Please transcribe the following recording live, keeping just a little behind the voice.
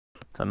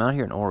So I'm out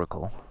here in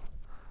Oracle.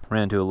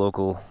 Ran into a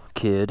local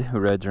kid who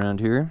rides around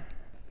here.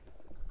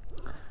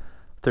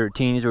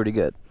 13, he's already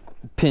got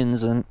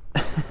pins and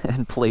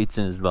plates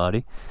in his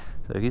body,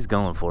 so he's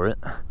going for it.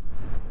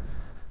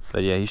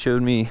 But yeah, he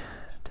showed me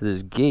to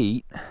this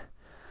gate that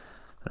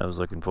I was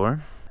looking for,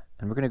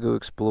 and we're gonna go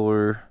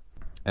explore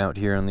out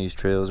here on these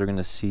trails. We're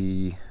gonna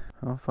see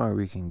how far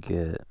we can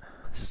get.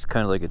 This is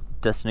kind of like a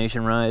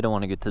destination ride. I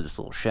want to get to this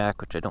little shack,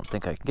 which I don't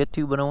think I can get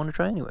to, but I want to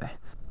try anyway.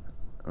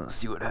 Let's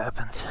see what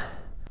happens.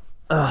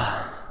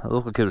 The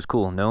local kid was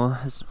cool.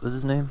 Noah was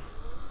his name.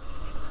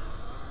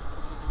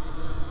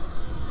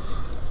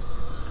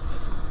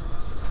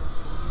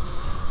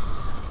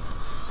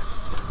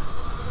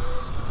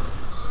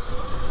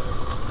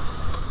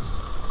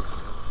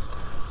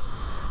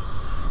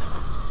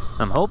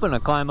 I'm hoping to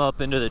climb up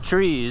into the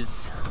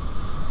trees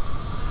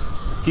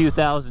a few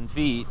thousand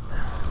feet.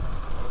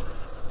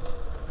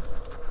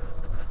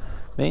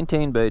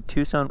 Maintained by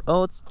Tucson.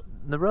 Oh, it's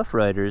the Rough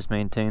Riders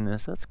maintain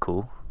this. That's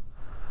cool.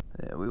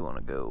 Yeah, we want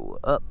to go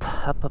up,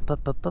 up, up,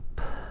 up, up,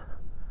 up.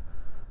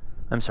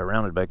 I'm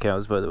surrounded by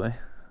cows, by the way.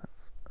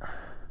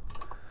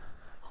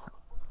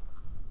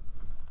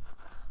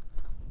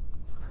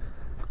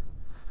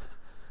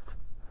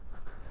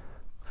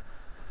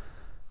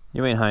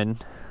 You ain't hiding.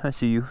 I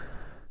see you.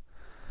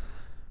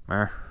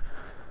 Yeah,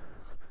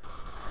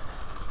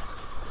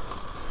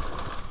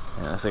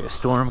 looks like a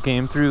storm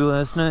came through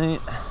last night.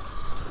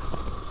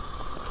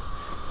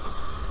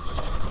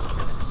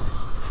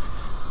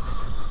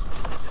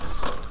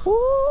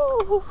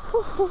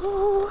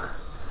 Woo!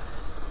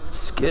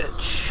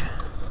 Sketch.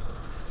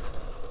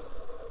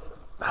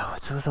 Oh,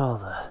 it's with all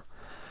the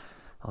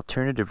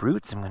alternative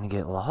routes. I'm gonna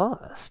get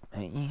lost,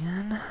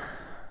 man.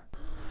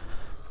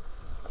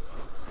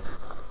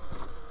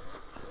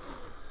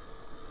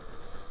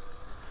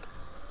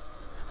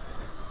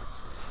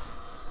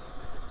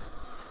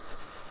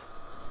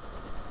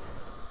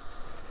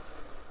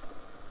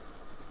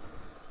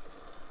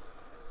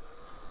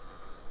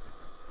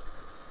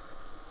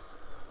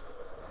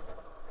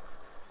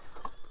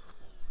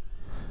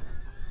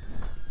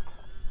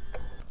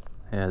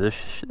 Yeah,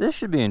 this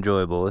should be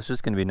enjoyable. It's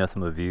just gonna be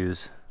nothing but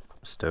views. I'm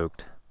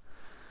stoked.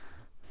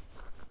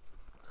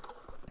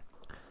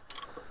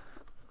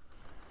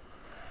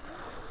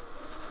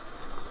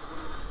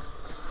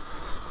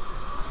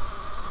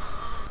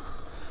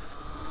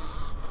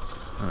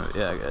 Oh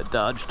yeah, I gotta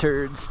dodge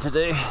turds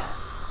today.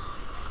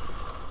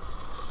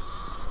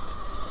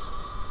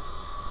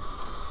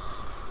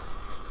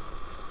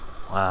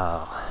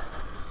 Wow.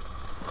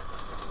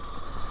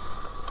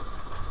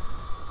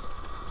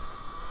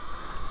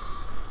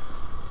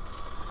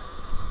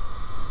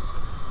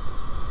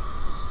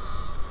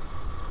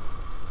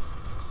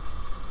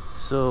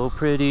 So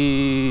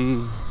pretty.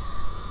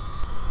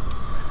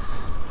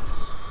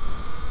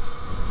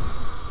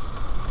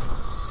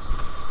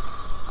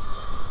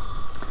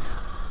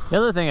 The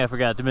other thing I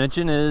forgot to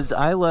mention is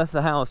I left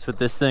the house with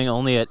this thing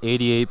only at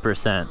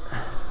 88%.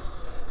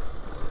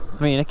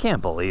 I mean, I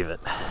can't believe it.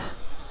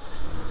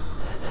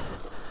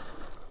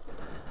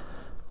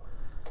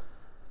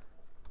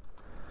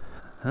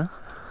 Huh?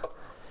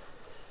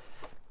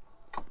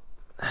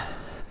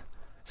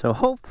 So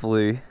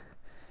hopefully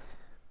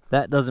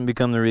that doesn't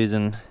become the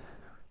reason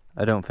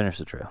I don't finish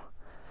the trail,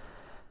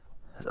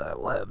 'cause I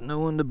will have no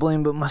one to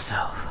blame but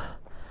myself.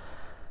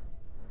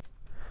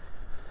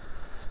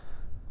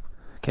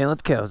 Can't let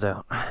the cows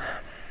out.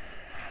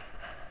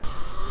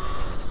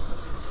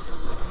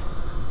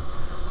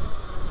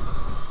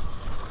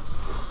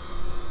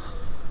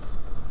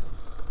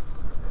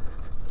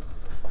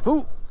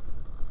 Ooh!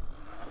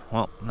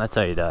 Well, that's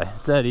how you die.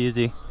 It's that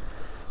easy.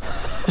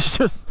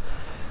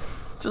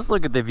 just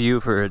look at the view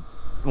for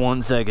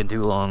 1 second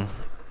too long.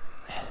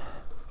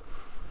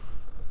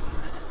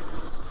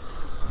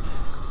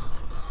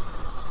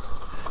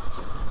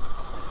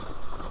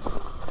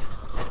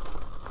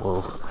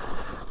 Whoa.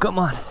 Come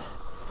on.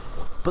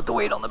 Put the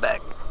weight on the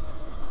back.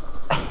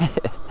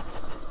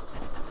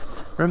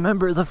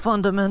 Remember the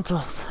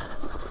fundamentals.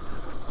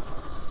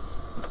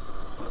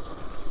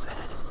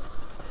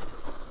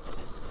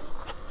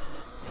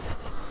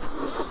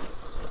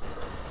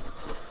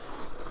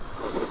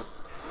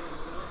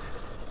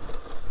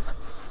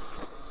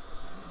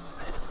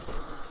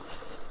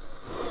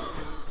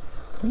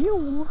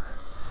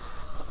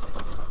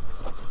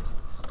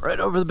 Right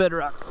over the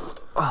bedrock.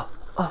 Oh,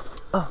 oh,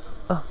 oh,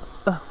 oh,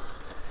 oh.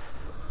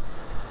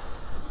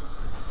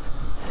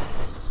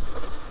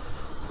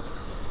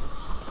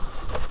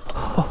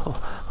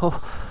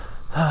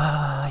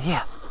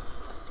 Yeah.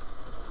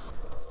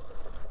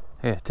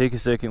 Yeah, take a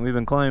second. We've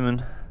been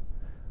climbing.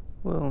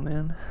 Whoa,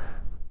 man.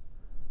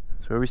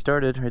 That's where we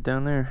started, right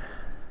down there.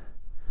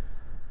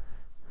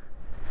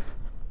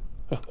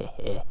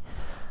 I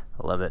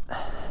love it.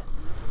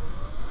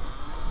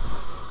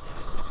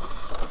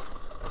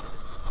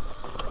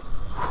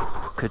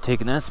 Could have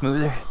taken that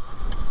smoother.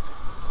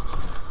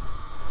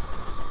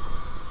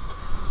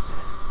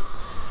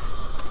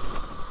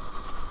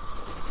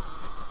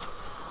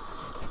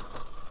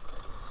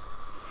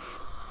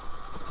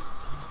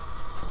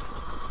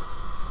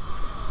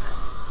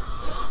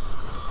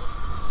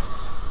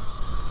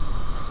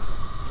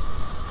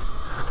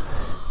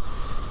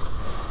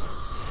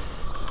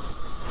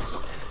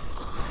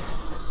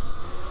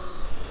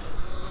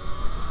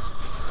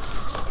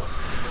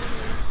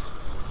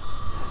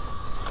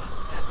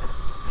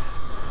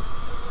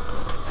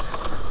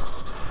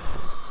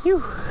 Phew.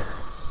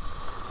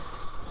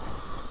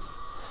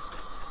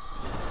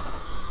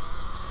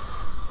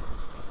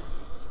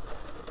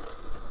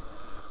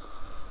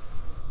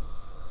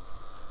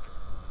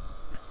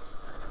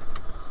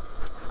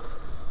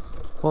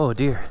 Whoa,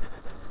 dear.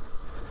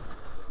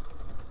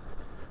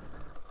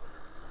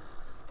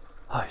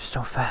 Oh, you're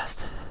so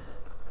fast.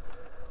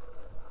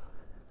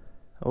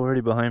 Already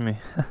behind me.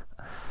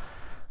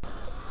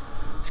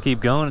 Just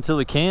keep going until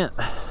we can't.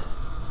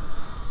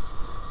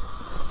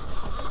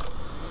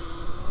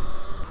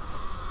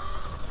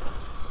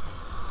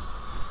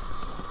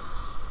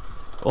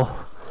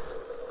 Oh.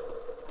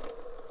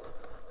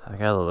 I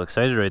got a little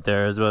excited right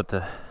there. I was about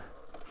to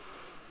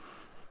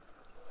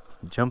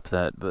jump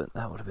that, but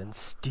that would have been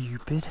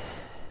stupid.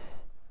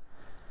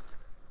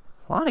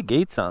 A lot of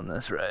gates on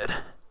this ride.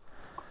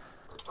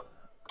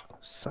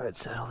 Side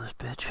saddle this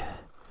bitch.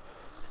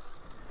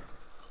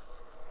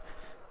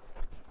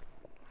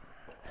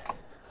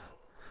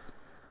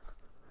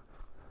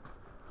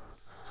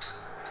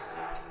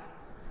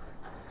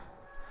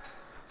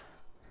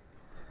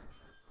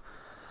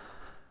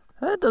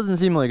 That doesn't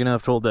seem like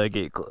enough to hold that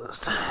gate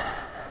closed.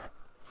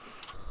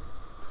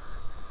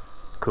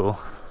 Cool.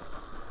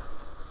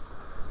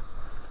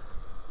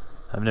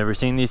 I've never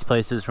seen these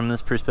places from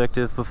this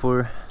perspective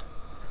before.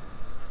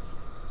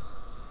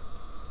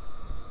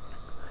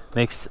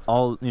 Makes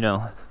all, you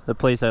know, the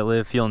place I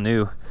live feel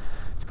new.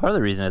 It's part of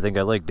the reason I think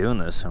I like doing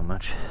this so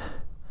much.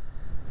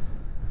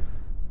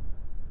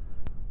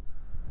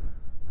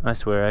 I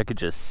swear I could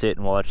just sit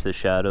and watch the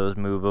shadows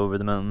move over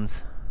the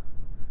mountains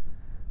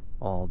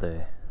all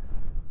day.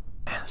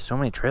 So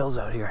many trails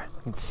out here.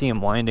 You can see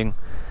them winding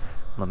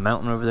on the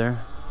mountain over there.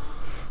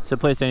 It's a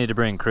place I need to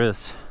bring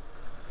Chris.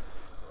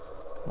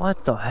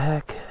 What the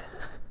heck?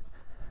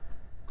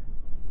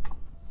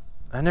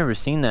 I've never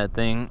seen that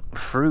thing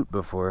fruit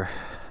before.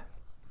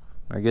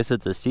 I guess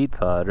it's a seed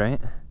pod, right?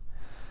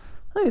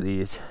 Look at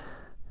these.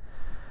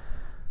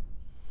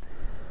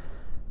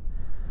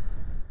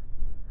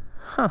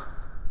 Huh.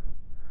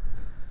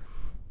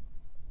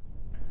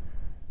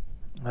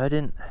 I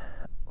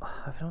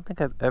don't think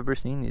I've ever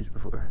seen these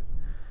before.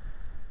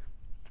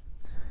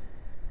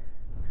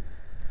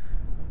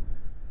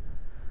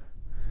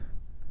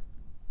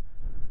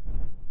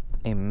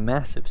 A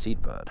massive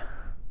seed pod.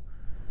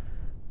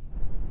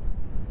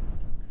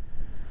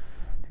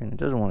 And it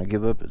doesn't want to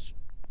give up its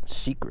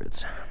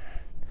secrets.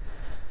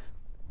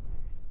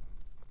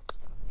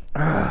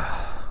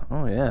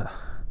 Oh yeah.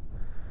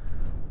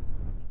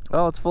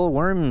 Oh, it's full of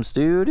worms,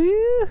 dude.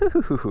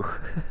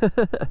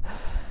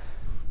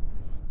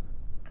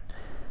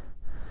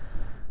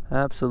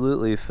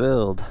 Absolutely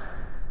filled.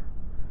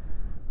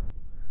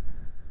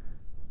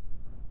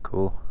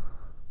 Cool.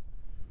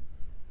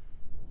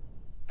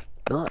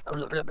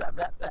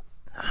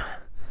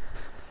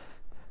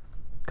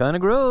 Kinda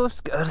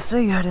gross, gotta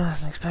say. I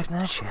wasn't expecting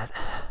that shit.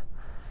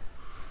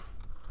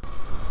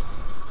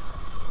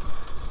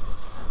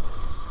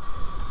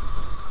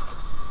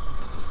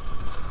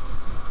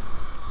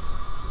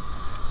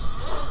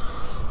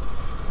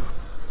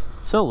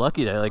 So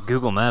lucky that like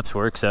Google Maps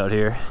works out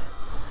here.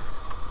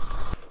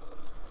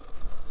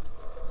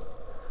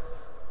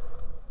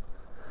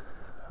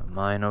 A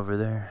mine over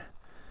there.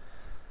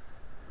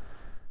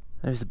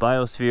 There's the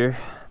biosphere.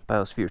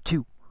 Biosphere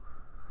 2.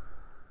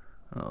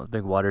 Oh,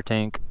 big water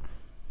tank.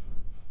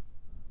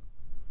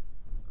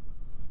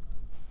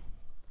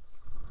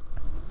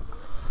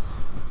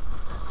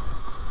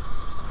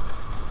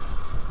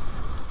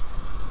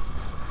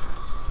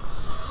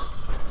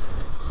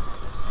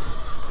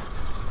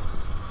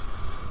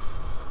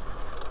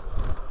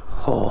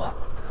 Oh,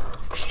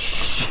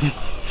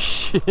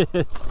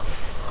 shit.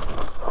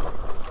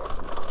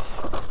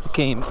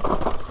 Came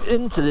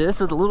into this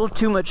with a little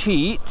too much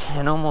heat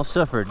and almost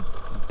suffered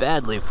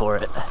badly for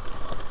it.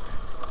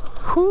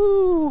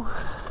 Whoo!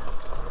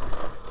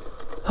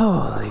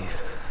 Holy.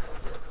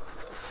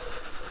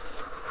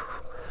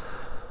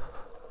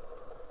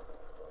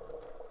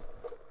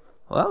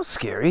 Well, that was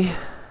scary.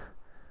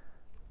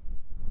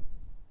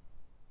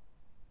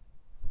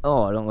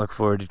 Oh, I don't look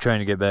forward to trying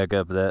to get back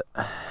up that.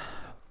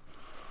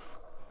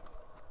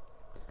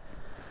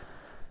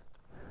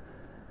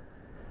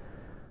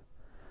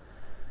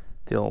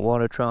 The old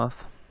water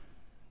trough.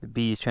 The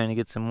bees trying to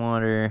get some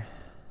water.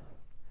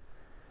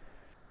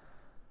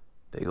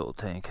 Big old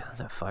tank. Is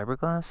that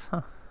fiberglass?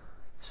 Huh.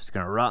 It's just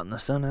gonna rot in the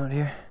sun out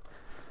here.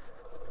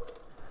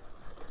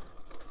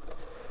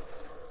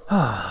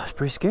 Ah, oh, it's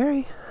pretty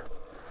scary.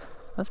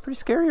 That's pretty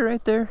scary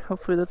right there.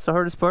 Hopefully that's the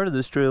hardest part of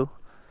this trail.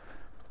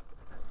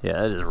 Yeah,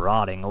 that is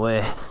rotting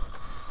away.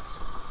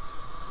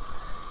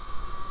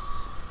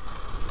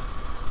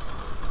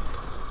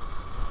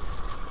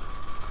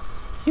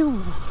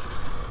 Phew.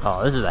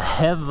 Oh, this is a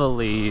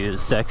heavily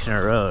used section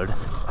of road.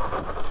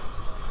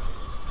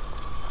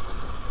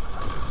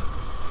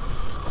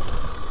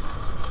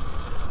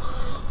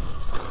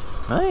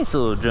 Nice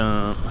little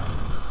jump.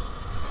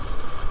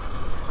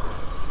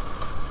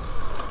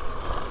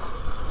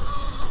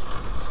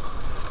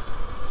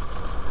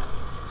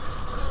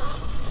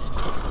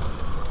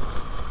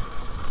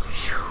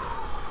 Whew.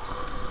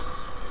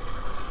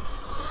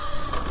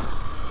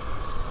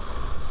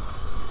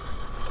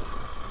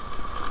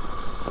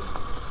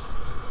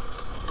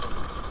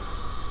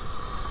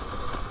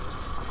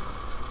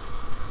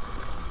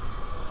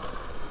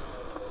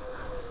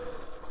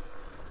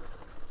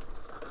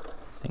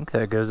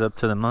 think that goes up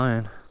to the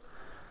mine.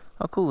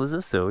 How cool is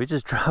this though? We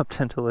just dropped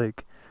into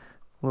like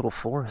a little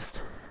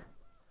forest.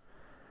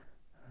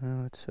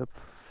 Oh, it's up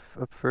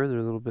further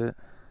a little bit.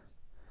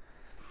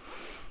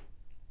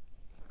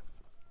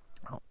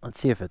 Oh, let's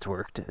see if it's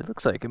worked. It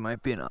looks like it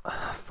might be in a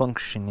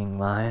functioning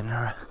mine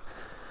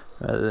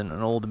rather than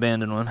an old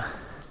abandoned one.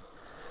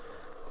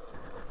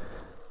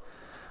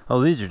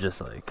 Oh, these are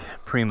just like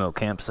primo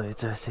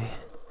campsites, I see.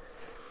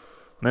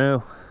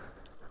 Moo.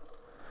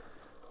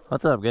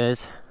 What's up,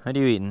 guys? What are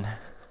you eating?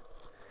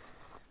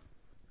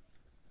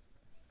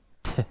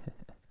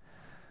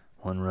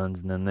 One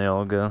runs and then they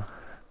all go.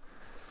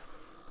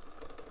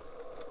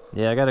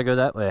 Yeah, I gotta go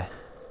that way.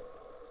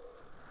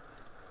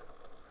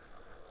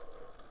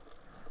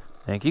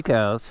 Thank you,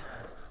 cows.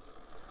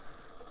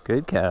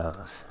 Good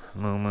cows.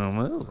 Moo, moo,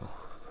 moo.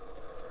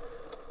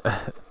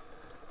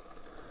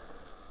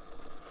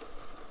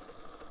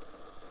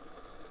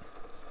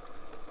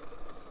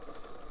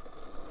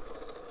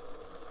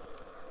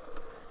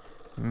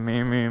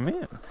 Meow, meow,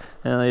 meow.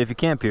 And if you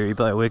camp here, you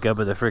probably wake up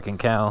with a freaking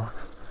cow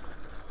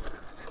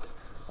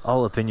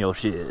all up in your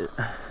shit.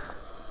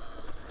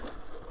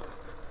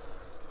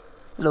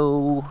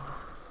 Hello.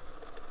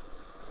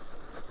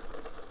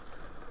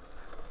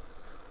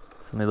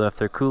 Somebody left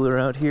their cooler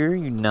out here,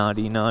 you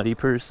naughty, naughty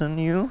person,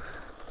 you.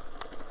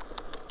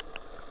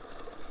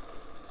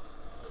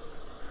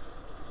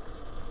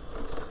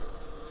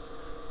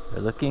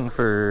 They're looking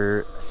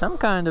for some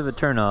kind of a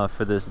turnoff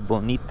for this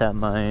Bonita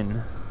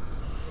mine.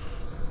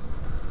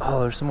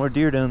 Oh, there's some more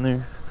deer down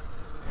there.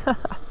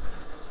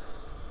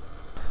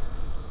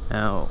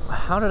 Now,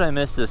 how did I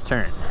miss this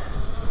turn?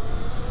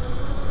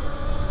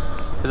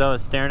 Because I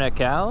was staring at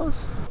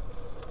cows?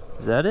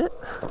 Is that it?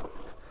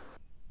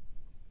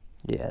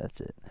 Yeah,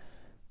 that's it.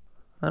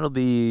 That'll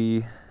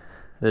be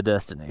the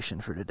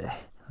destination for today.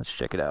 Let's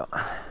check it out.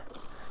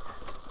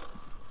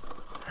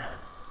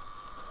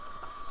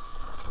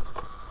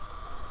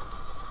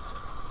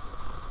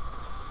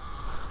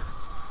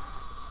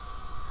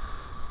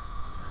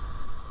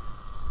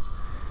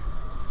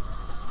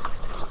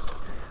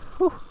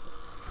 Whew.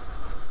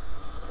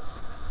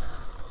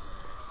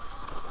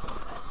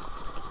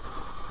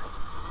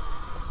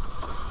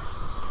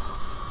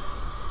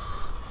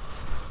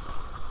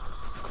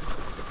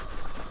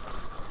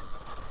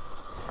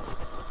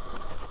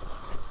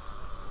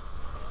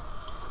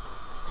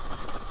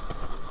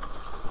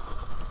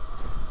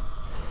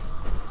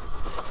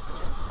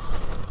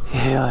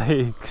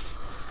 Yikes.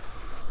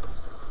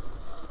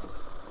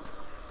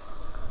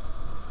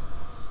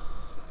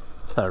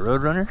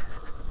 Roadrunner?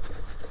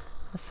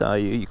 I saw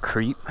you, you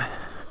creep.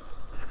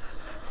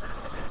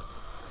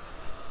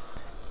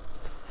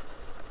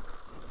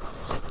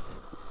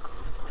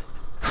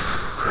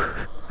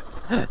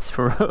 This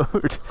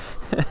road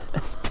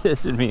is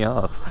pissing me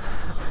off.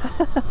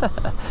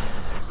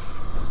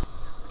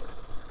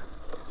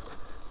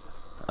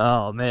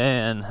 Oh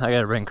man, I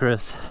gotta bring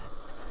Chris.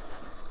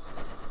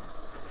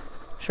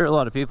 I'm sure a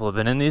lot of people have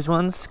been in these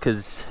ones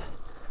because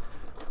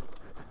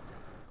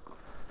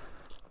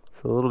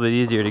it's a little bit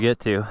easier to get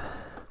to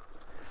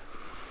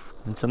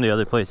than some of the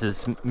other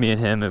places me and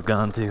him have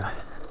gone to.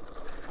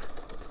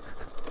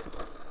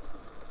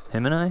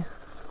 Him and I?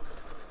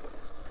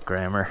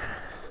 Grammar.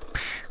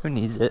 Psh, who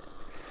needs it?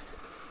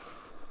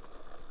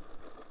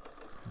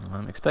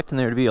 I'm expecting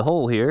there to be a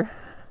hole here.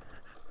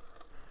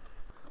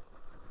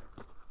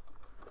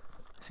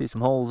 See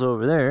some holes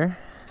over there.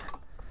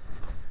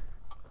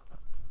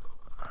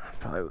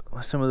 Probably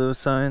some of those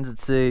signs that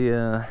say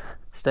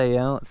stay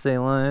out, stay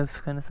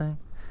alive kind of thing.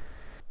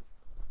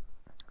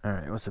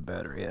 Alright, what's the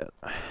battery at?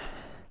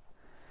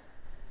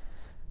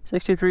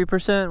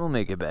 63%, we'll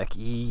make it back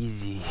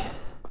easy.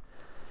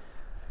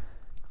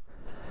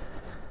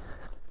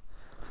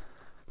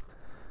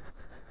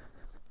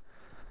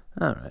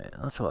 Alright,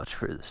 let's watch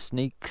for the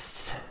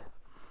snakes.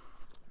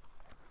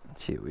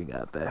 Let's see what we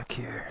got back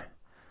here.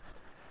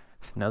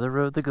 There's another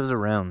road that goes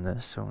around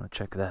this, so I want to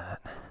check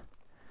that.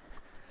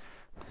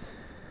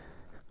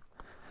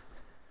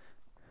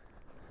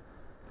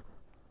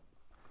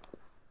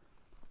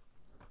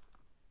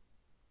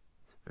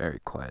 It's very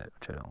quiet,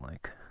 which I don't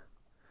like.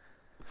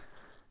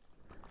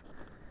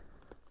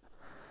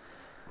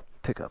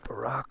 Pick up a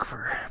rock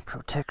for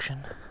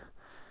protection.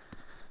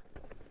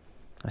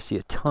 I see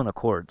a ton of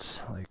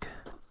quartz, like,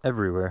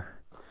 everywhere.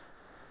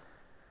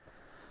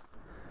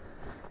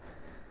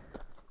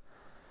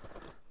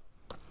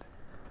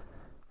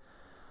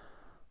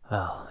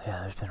 Oh,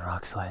 yeah, there's been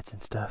rock slides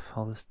and stuff.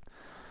 All this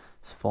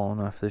is falling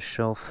off this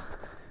shelf.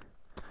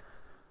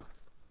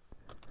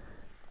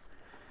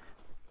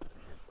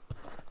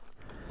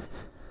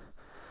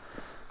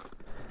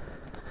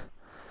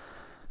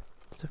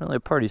 It's definitely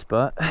a party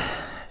spot.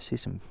 I see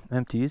some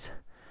empties.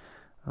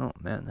 Oh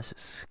man, this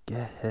is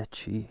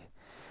sketchy.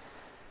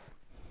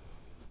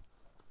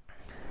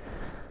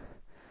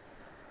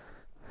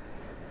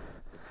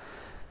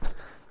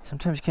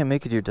 Sometimes you can't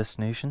make it to your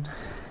destination,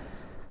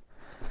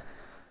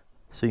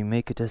 so you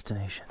make a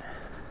destination.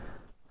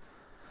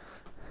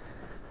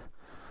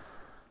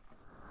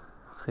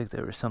 I think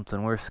there was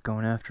something worth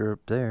going after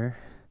up there.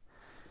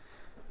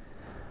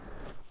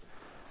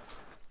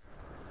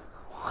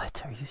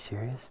 What? Are you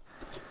serious?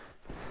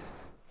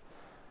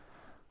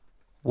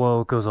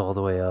 Whoa, it goes all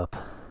the way up.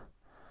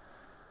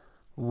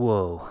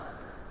 Whoa.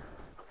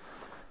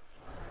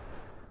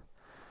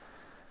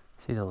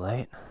 See the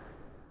light?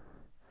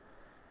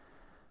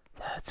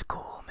 That's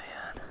cool,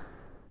 man.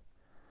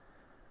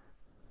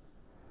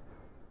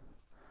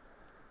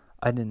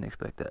 I didn't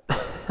expect that.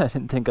 I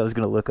didn't think I was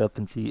going to look up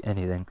and see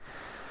anything.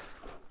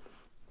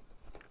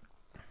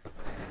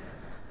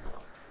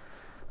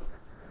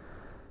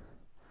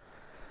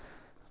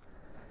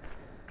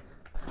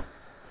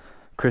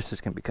 Chris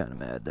is going to be kind of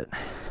mad that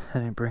I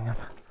didn't bring him.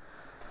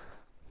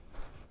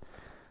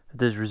 But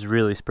this was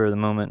really spur of the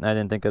moment. I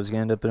didn't think I was going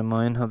to end up in a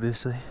mine,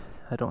 obviously.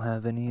 I don't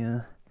have any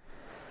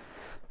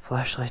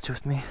flashlights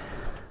with me.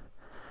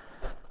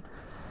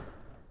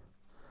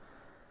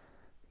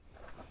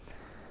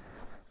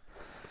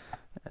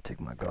 I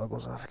take my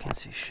goggles off, I can't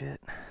see shit.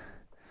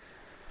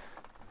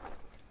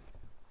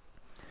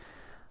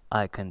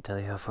 I couldn't tell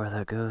you how far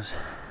that goes.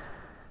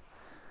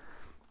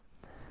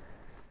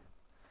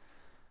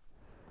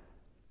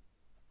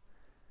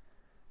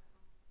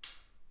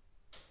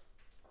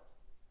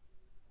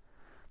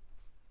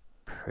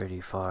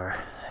 Pretty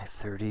far, like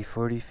 30,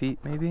 40 feet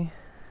maybe.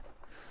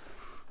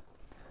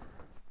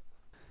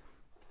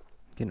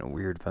 Getting a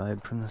weird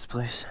vibe from this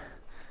place.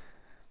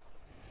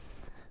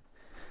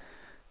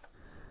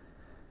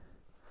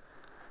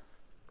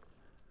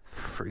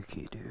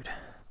 Freaky, dude.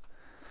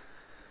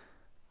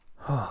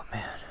 Oh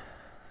man,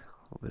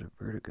 a little bit of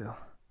vertigo.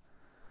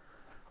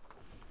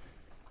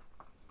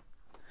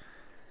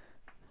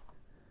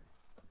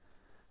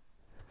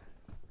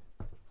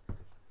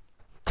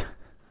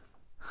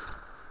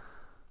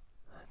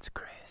 That's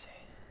crazy.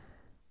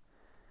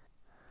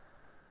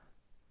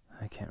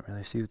 I can't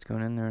really see what's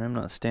going in there, and I'm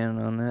not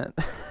standing on that.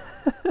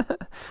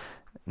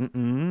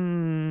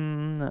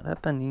 Not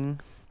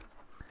happening.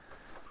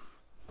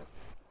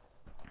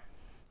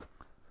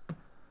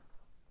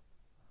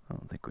 I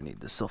don't think we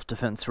need the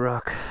self-defense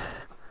rock.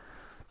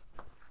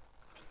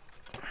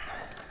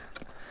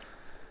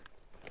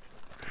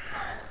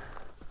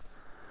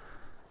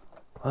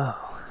 Whoa.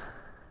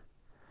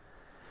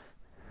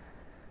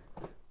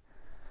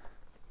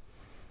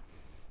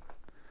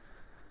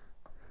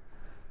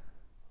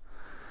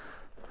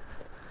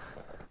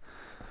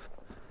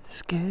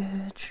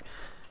 Sketch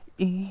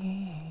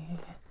E.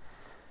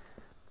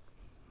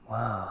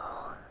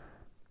 Wow.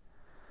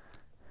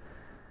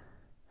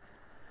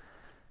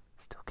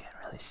 Still can't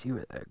really see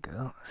where that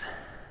goes.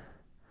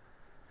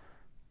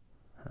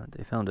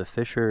 They found a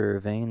fissure or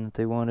vein that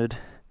they wanted.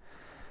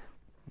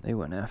 They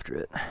went after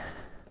it.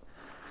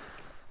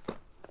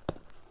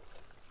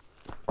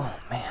 Oh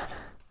man.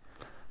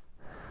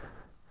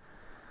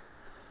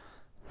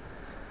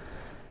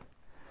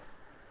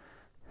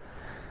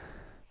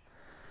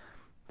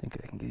 I think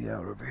I can get you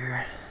out over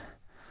here.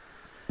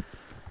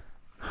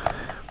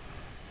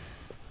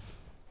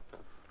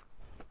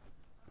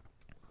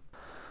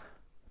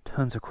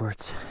 Tons of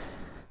quartz.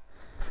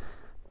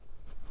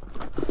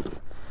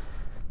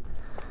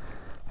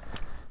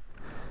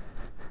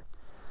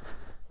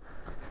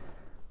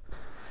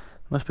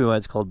 Must be why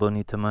it's called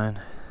Bonita Mine,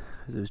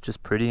 because it was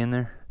just pretty in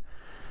there.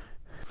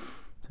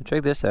 So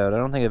check this out. I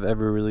don't think I've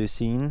ever really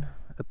seen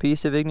a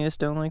piece of igneous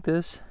stone like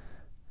this,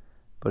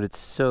 but it's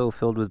so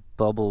filled with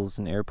bubbles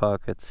and air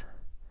pockets.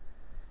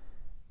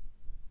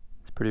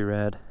 It's pretty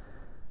rad.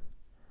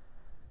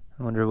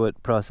 I wonder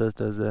what process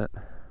does that.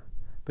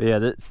 But yeah,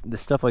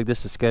 this stuff like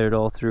this is scattered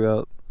all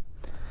throughout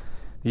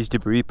these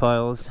debris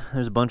piles.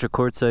 There's a bunch of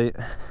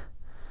quartzite.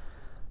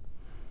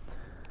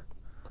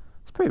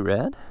 It's pretty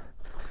rad.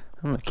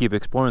 I'm gonna keep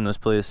exploring this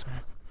place.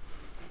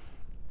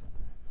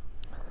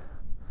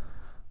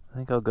 I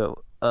think I'll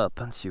go up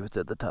and see what's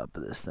at the top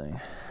of this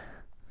thing.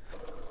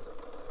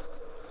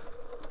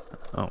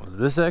 Oh, is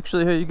this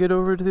actually how you get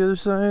over to the other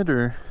side,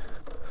 or?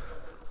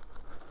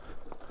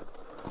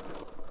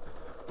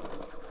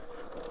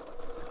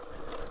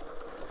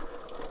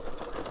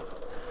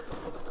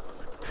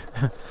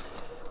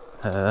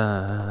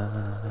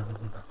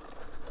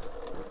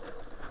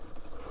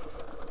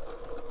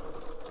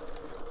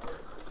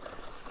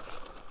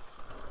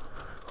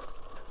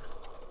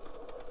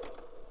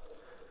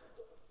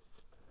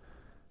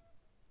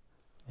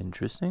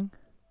 Interesting.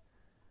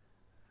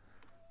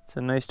 It's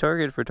a nice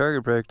target for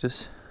target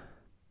practice,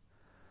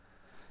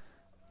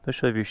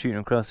 especially if you're shooting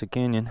across the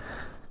canyon.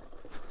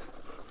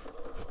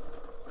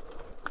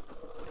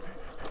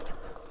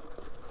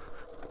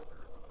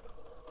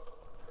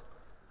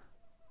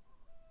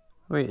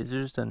 Wait, is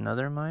there just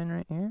another mine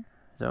right here?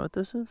 Is that what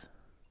this is?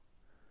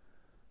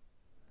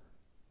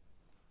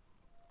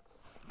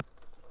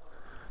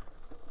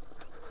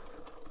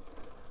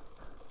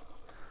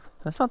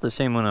 That's not the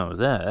same one I was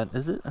at,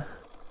 is it?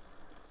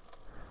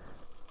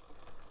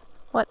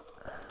 What?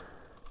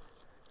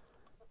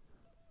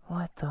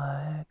 What the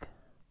heck?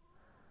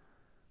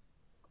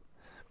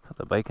 Put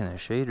the bike in the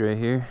shade right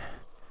here.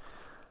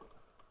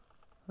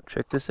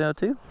 Check this out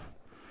too.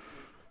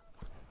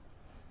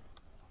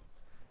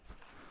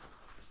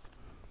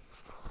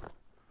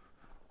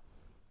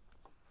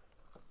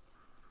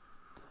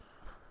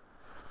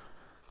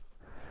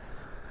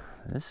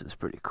 This is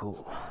pretty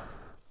cool.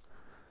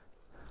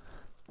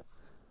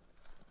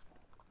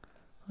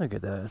 Look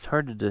at that. It's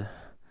hard to do.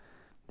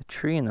 The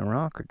tree and the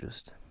rock are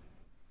just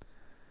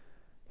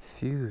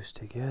fused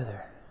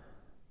together.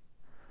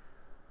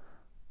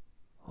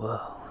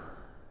 Whoa.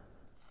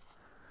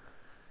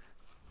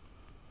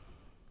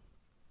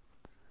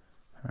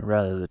 Or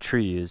rather, the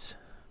tree is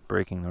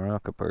breaking the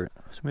rock apart.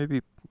 So maybe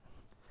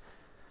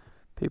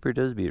paper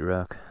does beat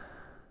rock.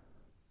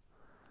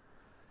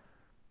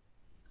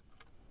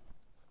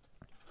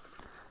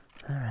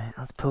 Alright,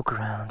 let's poke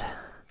around.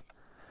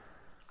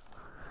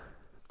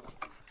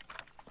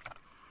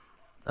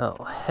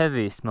 Oh,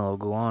 heavy smell of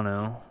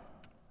guano.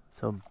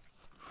 So,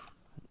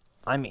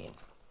 I mean,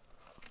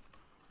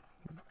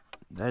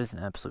 that is an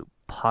absolute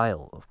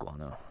pile of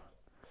guano.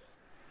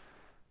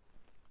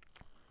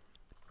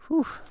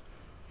 Whew,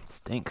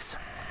 stinks.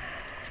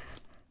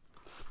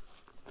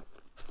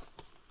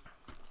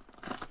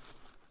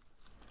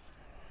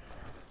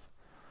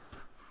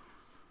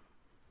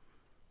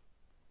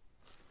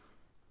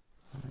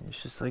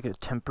 It's just like a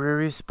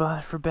temporary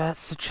spot for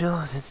bats to chill.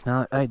 It's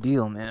not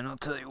ideal, man, I'll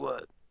tell you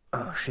what.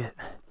 Oh shit.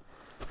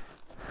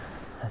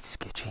 That's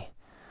sketchy.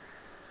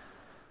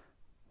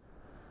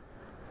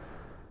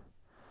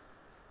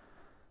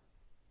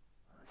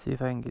 Let's see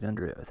if I can get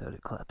under it without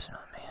it collapsing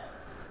on me.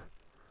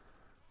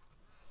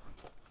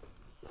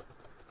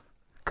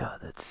 God,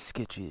 that's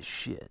sketchy as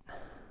shit.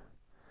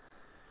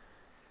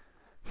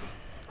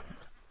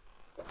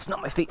 It's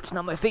not my feet, it's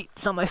not my feet,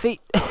 it's not my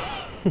feet!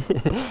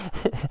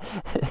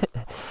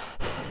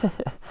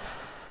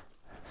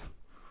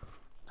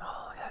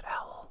 Oh, that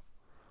owl.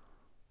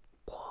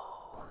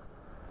 Whoa.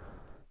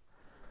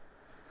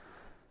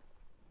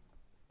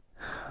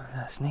 Is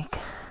that a snake?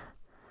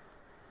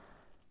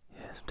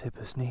 Yeah, some type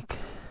of snake.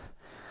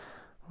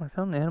 Well, I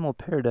found an animal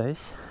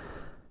paradise.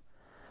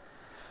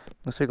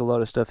 Looks like a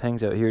lot of stuff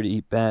hangs out here to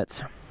eat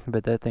bats. I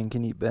bet that thing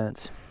can eat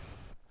bats.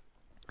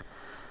 I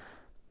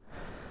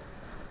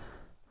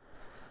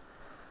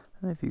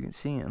don't know if you can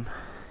see him.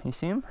 You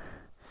see him?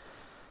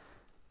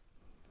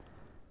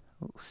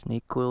 Little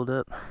snake coiled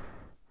up.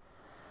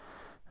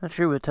 Not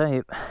sure what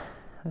type.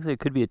 Looks like it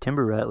could be a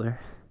timber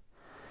rattler.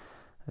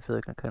 I feel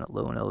like I'm kind of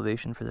low in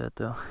elevation for that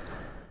though.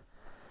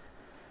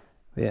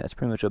 But yeah, it's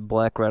pretty much a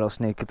black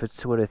rattlesnake if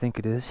it's what I think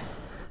it is.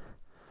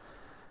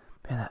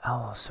 Man, that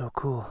owl is so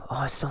cool.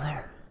 Oh, it's still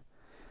there.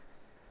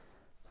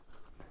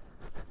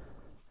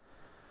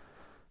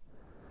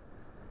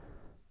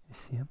 You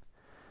see him?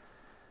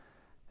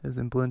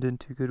 Doesn't blend in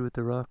too good with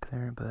the rock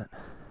there, but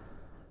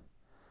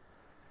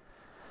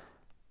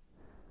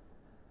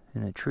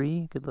in a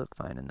tree, good luck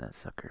finding that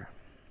sucker.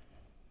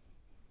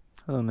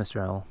 Hello, Mr.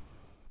 Owl.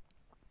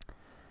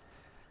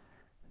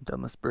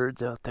 Dumbest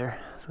birds out there,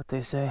 that's what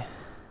they say.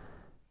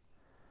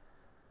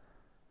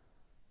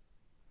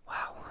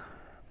 Wow.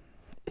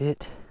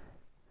 It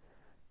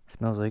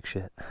smells like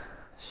shit.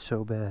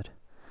 So bad.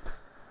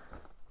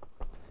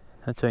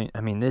 That's how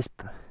I mean, this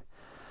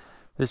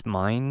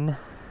mine,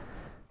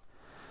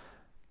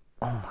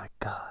 oh my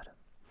god,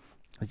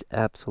 is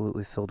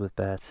absolutely filled with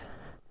bats.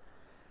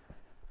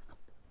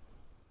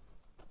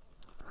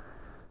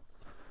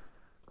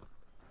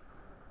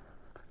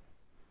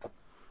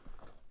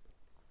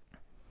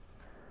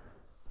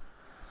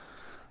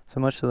 So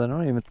much so that I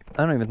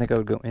don't even think I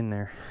would go in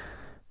there.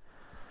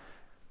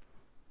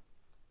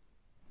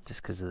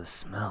 Just because of the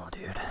smell,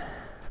 dude.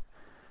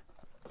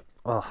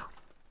 Oh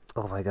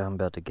my god, I'm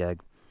about to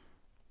gag.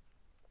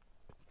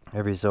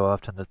 Every so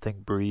often the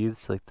thing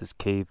breathes, like this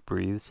cave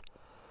breathes,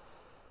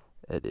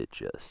 and it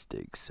just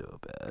stinks so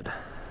bad.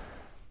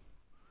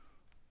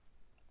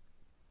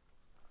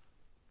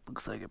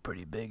 Looks like a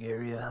pretty big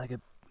area, like a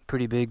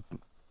pretty big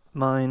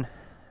mine.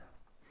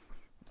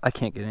 I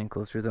can't get any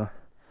closer though.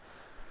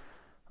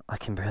 I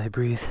can barely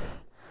breathe.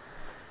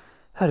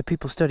 How do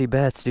people study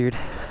bats, dude?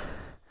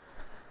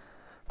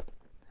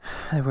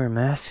 They wear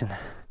masks and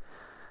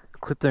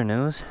clip their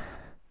nose.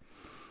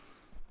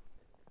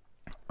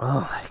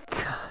 Oh my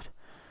god.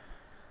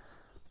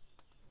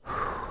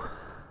 Whew.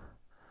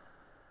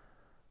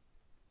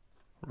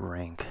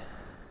 Rank.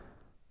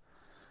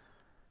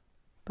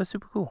 But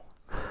super cool.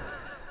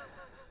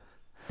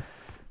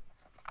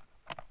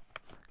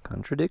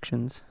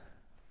 Contradictions.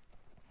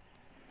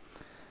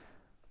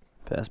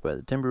 Pass by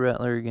the timber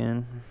rattler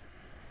again.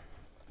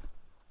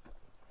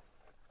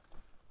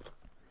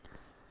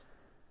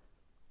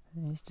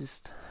 He's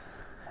just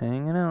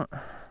hanging out.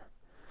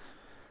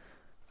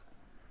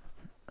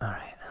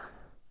 Alright.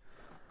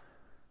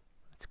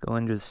 Let's go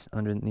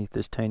underneath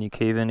this tiny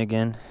cave-in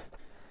again.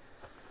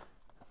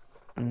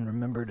 And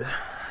remember to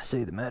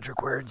say the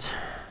magic words.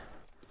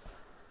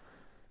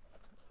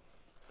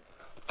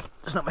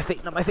 It's not my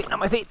feet, not my feet, not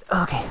my feet!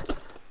 Okay.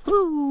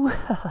 Woo!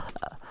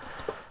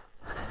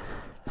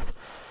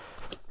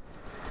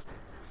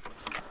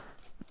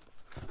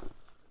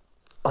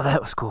 Oh,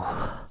 that was cool.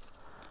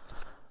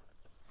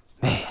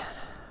 Man,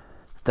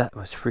 that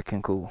was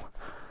freaking cool.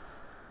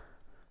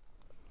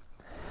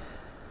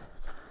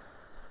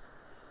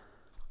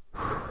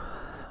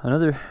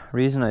 Another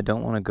reason I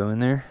don't want to go in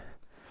there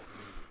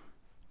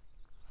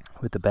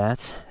with the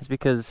bats is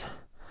because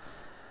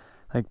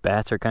like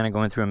bats are kind of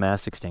going through a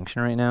mass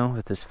extinction right now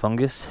with this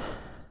fungus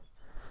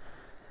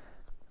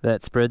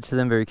that spreads to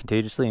them very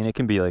contagiously, and it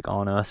can be like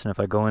on us, and if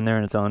I go in there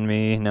and it's on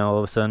me, now all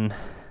of a sudden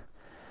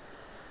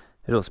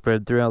it'll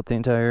spread throughout the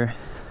entire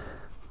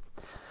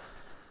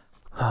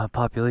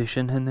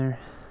population in there.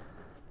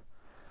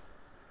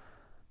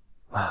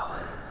 Wow,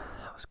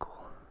 that was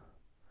cool.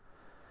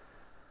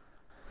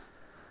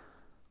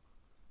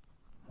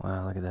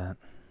 Wow, look at that.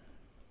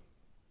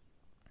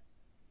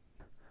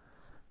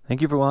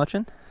 Thank you for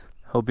watching.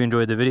 Hope you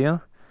enjoyed the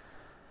video.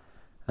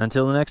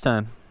 Until the next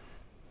time.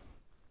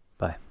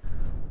 Bye.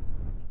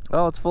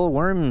 Oh, it's full of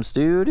worms,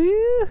 dude.